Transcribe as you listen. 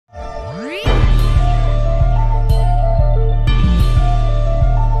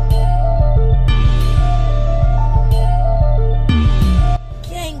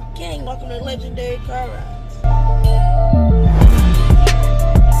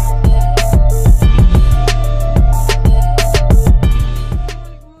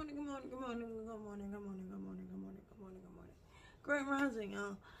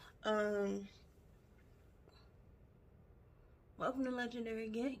Welcome to Legendary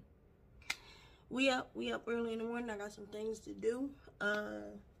Gang. We up early in the morning. I got some things to do.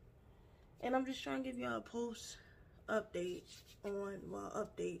 And I'm just trying to give y'all a post update on,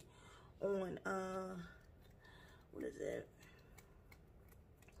 what is it?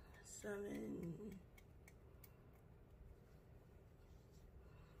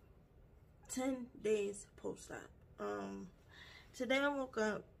 10 days post-op. Today I woke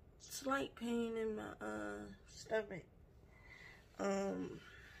up, slight pain in my stomach.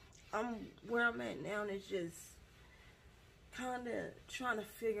 Where I'm at now is just kind of trying to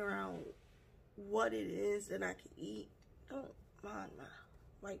figure out what it is that I can eat. Don't mind my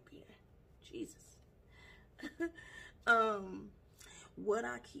white beard, Jesus. What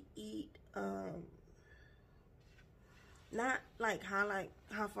I can eat, not like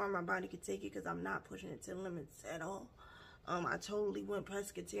how far my body could take it, because I'm not pushing it to the limits at all. I totally went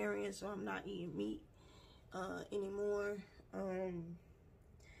pescatarian, so I'm not eating meat anymore.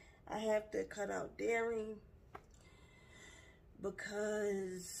 I have to cut out dairy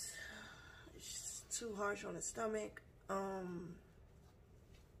because it's too harsh on the stomach.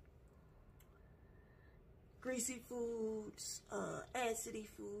 Greasy foods, acidy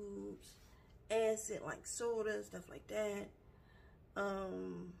foods, acid like soda, stuff like that.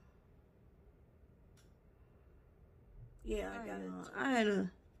 Yeah, I had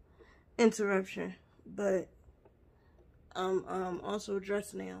a interruption, but I'm also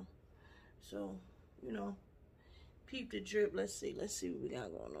dressed now, so you know, peep the drip. Let's see what we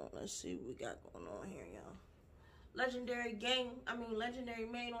got going on. Let's see what we got going on here, y'all. Legendary Legendary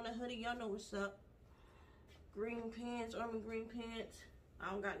Made on the hoodie. Y'all know what's up. Green pants, army green pants.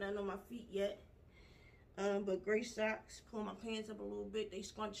 I don't got nothing on my feet yet. But gray socks. Pull my pants up a little bit. They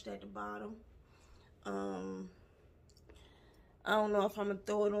scrunched at the bottom. I don't know if I'm gonna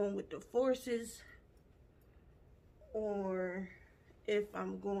throw it on with the forces or if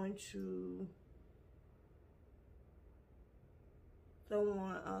I'm going to throw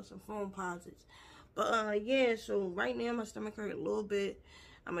on some foam posits. But yeah, so right now my stomach hurt a little bit.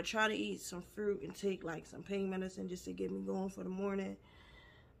 I'm gonna try to eat some fruit and take like some pain medicine just to get me going for the morning.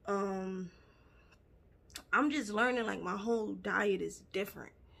 I'm just learning, like, my whole diet is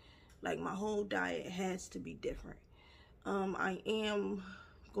different. Like, my whole diet has to be different. I am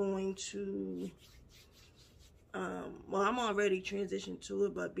going to, well, I'm already transitioned to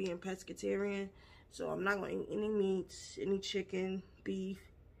it, but being pescatarian, so I'm not going to eat any meats, any chicken, beef,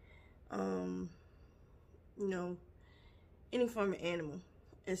 you know, any form of animal,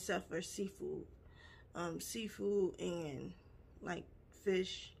 except for seafood. Seafood and, like,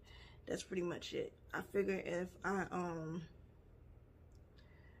 fish, that's pretty much it. I figure if I,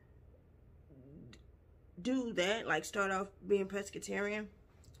 do that, like start off being pescatarian,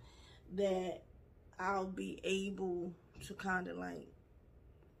 that I'll be able to kind of like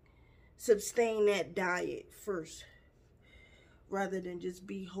sustain that diet first rather than just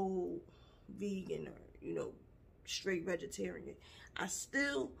be whole vegan or, you know, straight vegetarian. I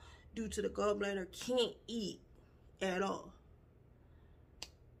still, due to the gallbladder, can't eat at all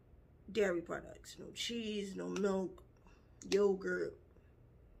dairy products. No cheese, no milk, yogurt,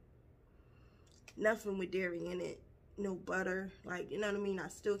 nothing with dairy in it, no butter, like, you know what I mean? I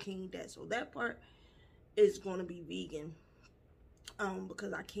still can't eat that. So that part is going to be vegan,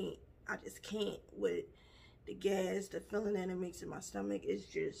 because I just can't with the gas, the feeling that it makes in my stomach is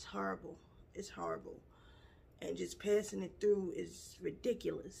just horrible. It's horrible. And just passing it through is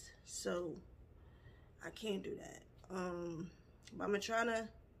ridiculous. So I can't do that. But I'm gonna try to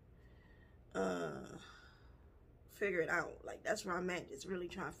figure it out. Like, that's where I'm at, just really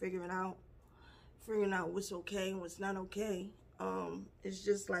trying to figure it out. Figuring out what's okay and what's not okay. It's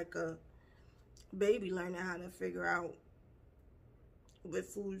just like a baby learning how to figure out what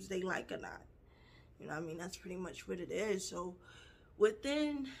foods they like or not. You know what I mean? That's pretty much what it is. So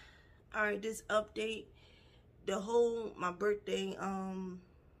within, all right, this update, the whole, my birthday,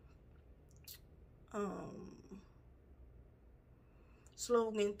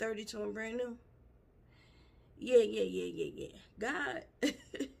 slogan, 32 and brand new. Yeah. God,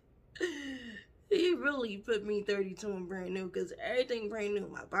 he really put me 32 and brand new, because everything brand new.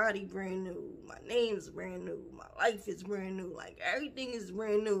 My body brand new. My name's brand new. My life is brand new. Like, everything is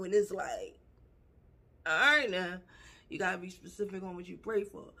brand new. And it's like, all right now, you got to be specific on what you pray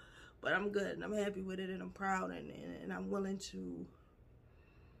for. But I'm good, and I'm happy with it, and I'm proud, and I'm willing to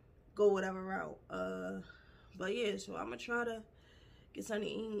go whatever route. But yeah, so I'm going to try to get something to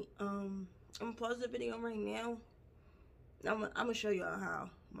eat. I'm going to pause the video right now. I'm going to show y'all how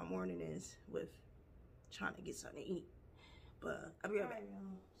my morning is with trying to get something to eat. But I'll be right back.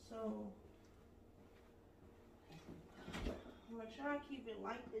 So I'm gonna try to keep it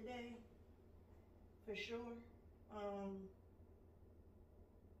light today, for sure. I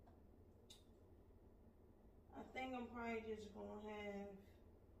think I'm probably just gonna have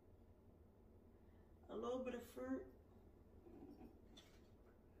a little bit of fruit,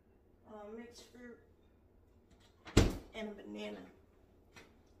 mixed fruit, and a banana.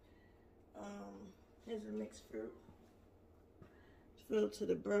 Here's a mixed fruit. It's filled to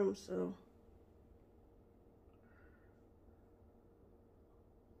the brim, so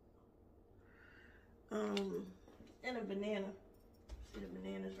and a banana. See the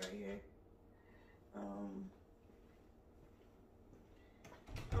bananas right here.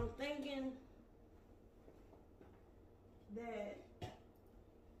 I'm thinking that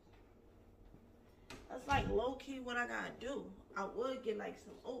that's like low-key what I gotta do. I would get like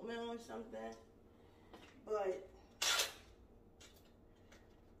some oatmeal or something, but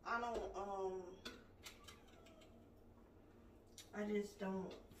I just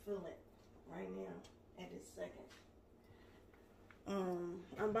don't feel it right now at this second.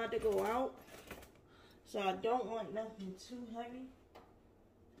 I'm about to go out, so I don't want nothing too heavy.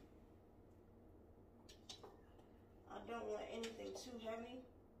 I don't want anything too heavy.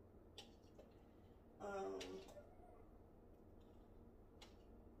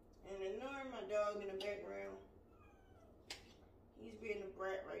 And ignore my dog in the background. He's being a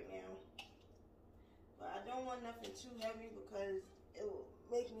brat right now. But I don't want nothing too heavy because it will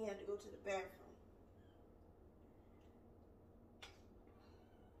make me have to go to the bathroom.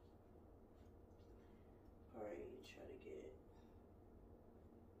 Alright, try to get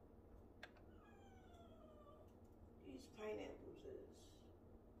these pineapples is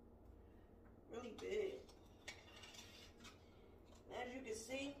really big. As you can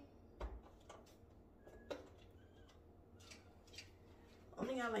see,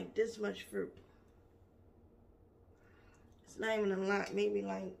 only got like this much fruit. It's not even a lot, maybe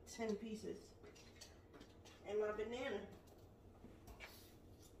like 10 pieces. And my banana.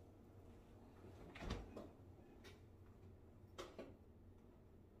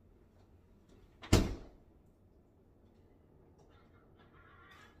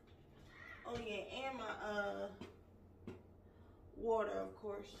 Oh yeah, and my water, of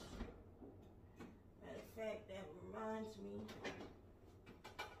course. Matter of fact, that reminds me,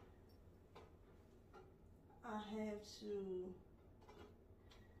 I have to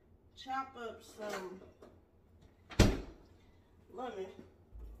chop up some lemon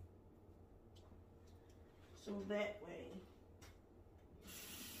so that way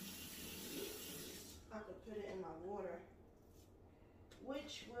I can put it in my water,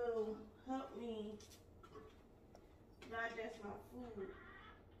 which will help me digest my food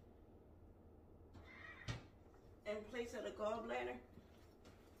in place of the gallbladder.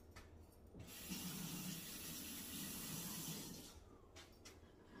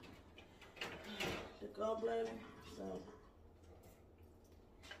 The gallbladder, so.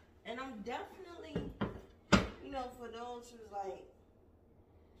 And I'm definitely, you know, for those who's like,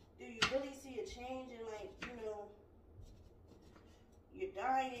 do you really see a change in, like, you know, your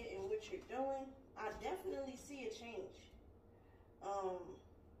diet and what you're doing? I definitely see a change.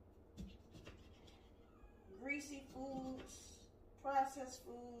 Greasy foods, processed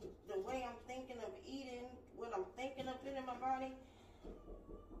food, the way I'm thinking of eating, what I'm thinking of putting in my body,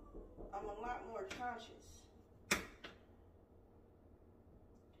 I'm a lot more conscious.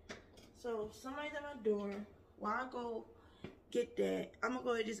 So somebody's at my door. While I go get that, I'm gonna go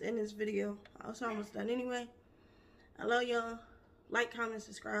ahead and just end this video. I was almost done anyway. I love y'all. Like, comment,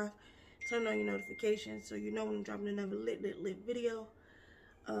 subscribe. Turn on your notifications so you know when I'm dropping another lit video.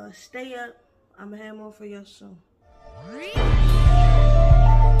 Stay up. I'm gonna have more for y'all soon.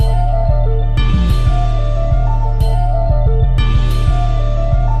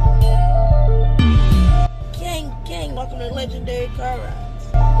 Gang, welcome to Legendary Car Ride.